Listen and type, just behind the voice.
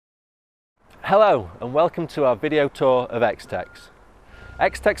Hello and welcome to our video tour of Xtex.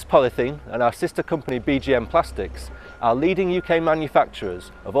 Xtex Polythene and our sister company BGM Plastics are leading UK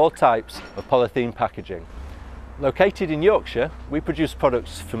manufacturers of all types of polythene packaging. Located in Yorkshire, we produce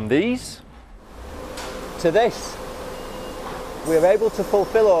products from these to this. We are able to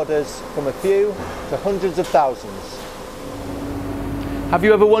fulfill orders from a few to hundreds of thousands. Have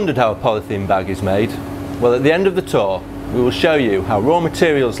you ever wondered how a polythene bag is made? Well, at the end of the tour, we will show you how raw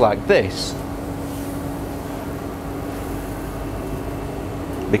materials like this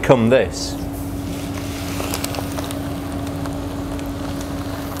become this.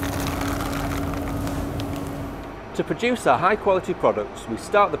 To produce our high quality products, we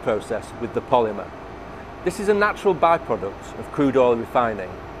start the process with the polymer. This is a natural byproduct of crude oil refining.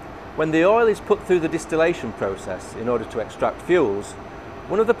 When the oil is put through the distillation process in order to extract fuels,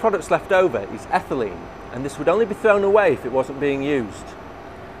 one of the products left over is ethylene, and this would only be thrown away if it wasn't being used.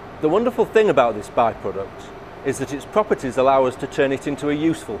 The wonderful thing about this byproduct is that its properties allow us to turn it into a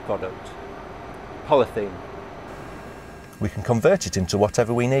useful product, polythene. We can convert it into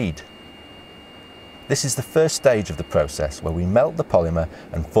whatever we need. This is the first stage of the process where we melt the polymer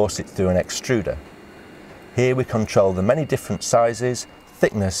and force it through an extruder. Here we control the many different sizes,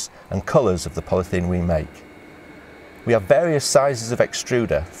 thickness and colours of the polythene we make. We have various sizes of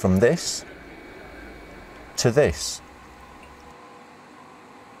extruder from this to this.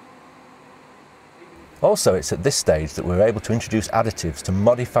 Also, it's at this stage that we're able to introduce additives to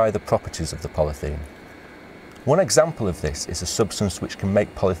modify the properties of the polythene. One example of this is a substance which can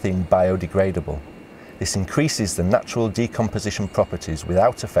make polythene biodegradable. This increases the natural decomposition properties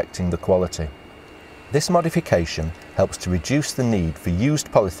without affecting the quality. This modification helps to reduce the need for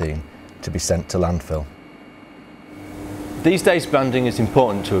used polythene to be sent to landfill. These days, branding is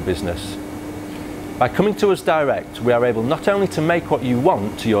important to a business. By coming to us direct, we are able not only to make what you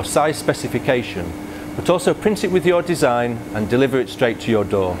want to your size specification, but also print it with your design and deliver it straight to your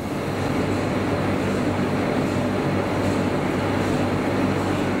door.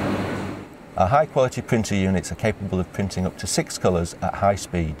 Our high quality printer units are capable of printing up to 6 colours at high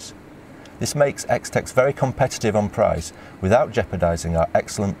speeds. This makes Xtex very competitive on price without jeopardising our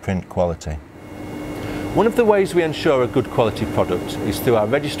excellent print quality. One of the ways we ensure a good quality product is through our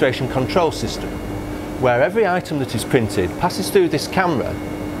registration control system, where every item that is printed passes through this camera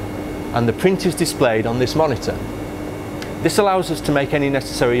and the print is displayed on this monitor. This allows us to make any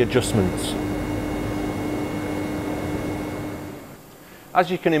necessary adjustments.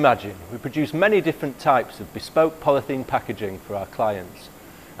 As you can imagine, we produce many different types of bespoke polythene packaging for our clients,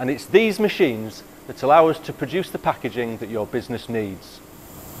 and it's these machines that allow us to produce the packaging that your business needs.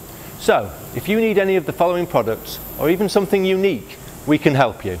 So, if you need any of the following products, or even something unique, we can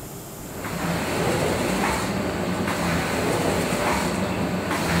help you.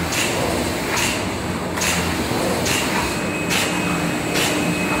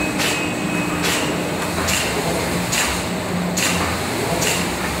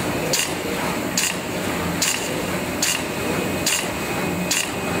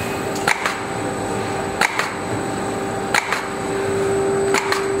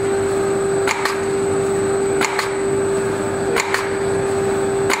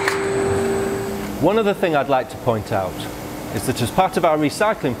 One other thing I'd like to point out is that as part of our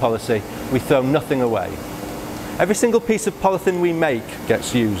recycling policy, we throw nothing away. Every single piece of polythene we make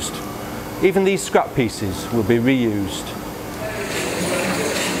gets used. Even these scrap pieces will be reused.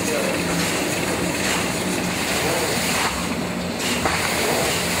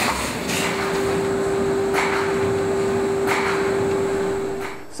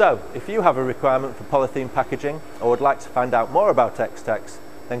 So, if you have a requirement for polythene packaging or would like to find out more about Xtex,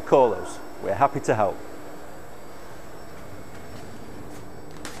 then call us. We're happy to help.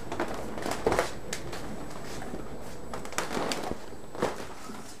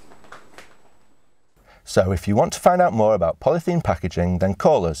 So if you want to find out more about polythene packaging, then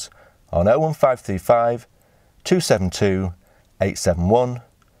call us on 01535 272 871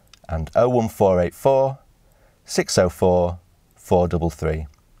 and 01484 604 433.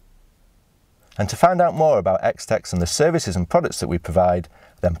 And to find out more about Xtex and the services and products that we provide,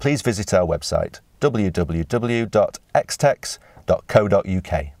 then please visit our website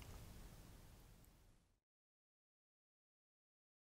www.xtex.co.uk.